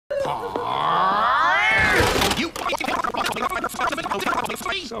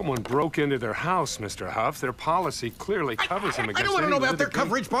Someone broke into their house, Mr. Huff. Their policy clearly covers him against I don't want to know any about their litigation.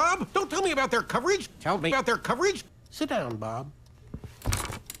 coverage, Bob. Don't tell me about their coverage. Tell me about their coverage. Sit down, Bob.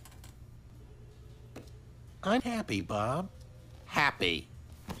 I'm happy, Bob. Happy.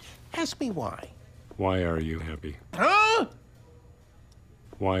 Ask me why. Why are you happy? Huh?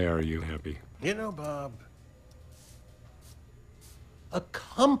 Why are you happy? You know, Bob, a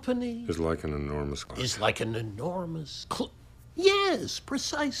company Is like an enormous clock. is like an enormous Yes,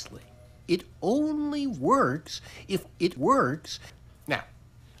 precisely. It only works if it works. Now,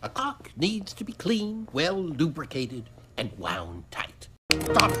 a clock needs to be clean, well lubricated, and wound tight.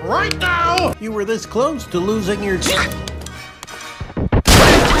 Stop right now! You were this close to losing your...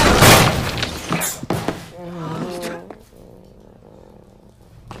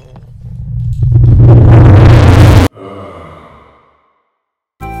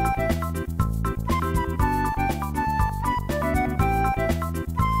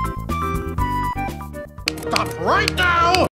 Stop right now!